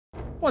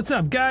What's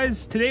up,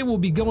 guys? Today we'll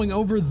be going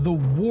over the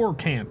War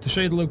Camp to show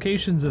you the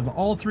locations of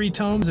all 3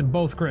 tomes and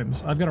both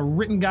Grims. I've got a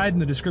written guide in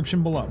the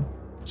description below.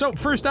 So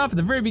first off, at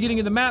the very beginning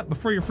of the map,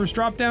 before your first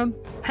drop down,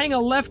 hang a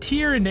left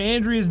here into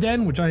Andrea's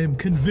Den, which I am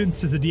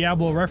convinced is a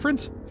Diablo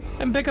reference,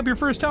 and pick up your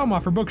first tome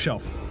off her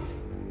bookshelf.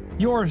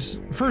 Your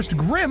first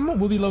Grim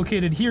will be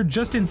located here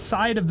just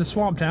inside of the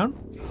Swamp Town.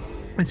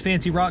 This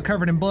fancy rock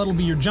covered in blood will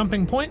be your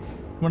jumping point.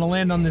 You want to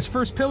land on this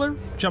first pillar,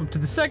 jump to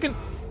the second,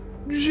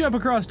 jump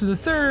across to the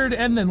third,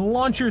 and then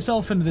launch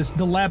yourself into this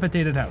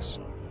dilapidated house.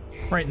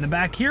 Right in the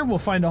back here, we'll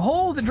find a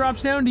hole that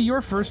drops down to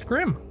your first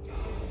Grim.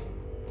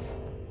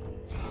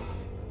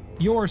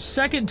 Your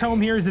second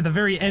tome here is at the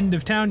very end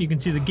of town. You can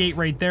see the gate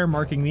right there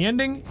marking the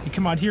ending. You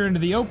come out here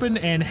into the open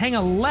and hang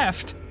a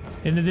left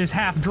into this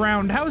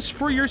half-drowned house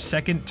for your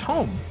second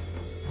tome.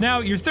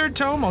 Now, your third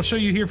tome, I'll show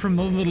you here from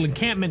the little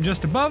encampment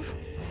just above.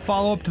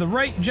 Follow up to the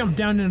right, jump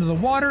down into the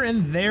water,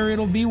 and there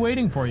it'll be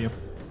waiting for you.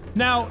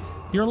 Now,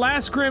 your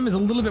last Grim is a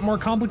little bit more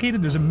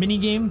complicated. There's a mini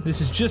game. This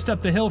is just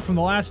up the hill from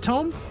the last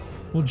tome.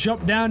 We'll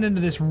jump down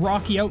into this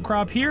rocky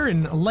outcrop here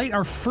and light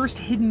our first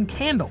hidden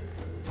candle.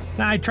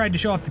 Now, I tried to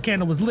show off the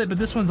candle was lit, but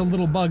this one's a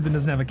little bugged and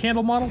doesn't have a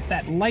candle model.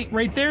 That light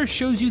right there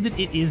shows you that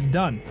it is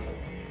done.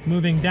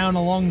 Moving down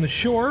along the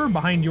shore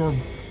behind your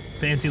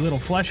fancy little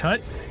flesh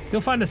hut,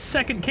 you'll find a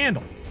second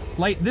candle.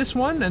 Light this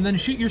one and then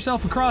shoot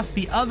yourself across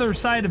the other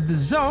side of the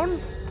zone,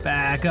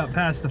 back up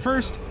past the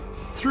first,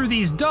 through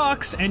these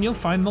docks, and you'll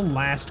find the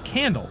last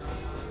candle.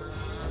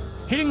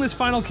 Hitting this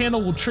final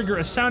candle will trigger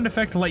a sound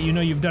effect to let you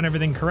know you've done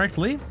everything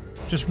correctly.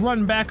 Just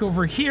run back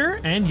over here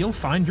and you'll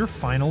find your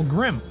final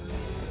Grim.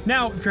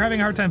 Now, if you're having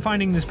a hard time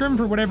finding this Grim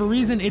for whatever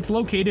reason, it's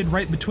located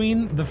right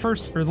between the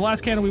first, or the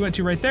last candle we went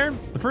to right there,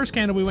 the first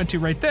candle we went to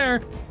right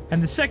there,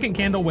 and the second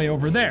candle way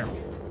over there.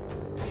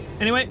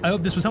 Anyway, I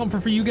hope this was helpful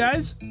for you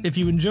guys. If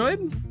you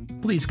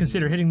enjoyed, please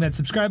consider hitting that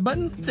subscribe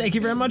button. Thank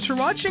you very much for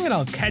watching, and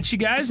I'll catch you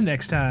guys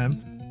next time.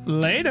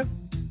 Later.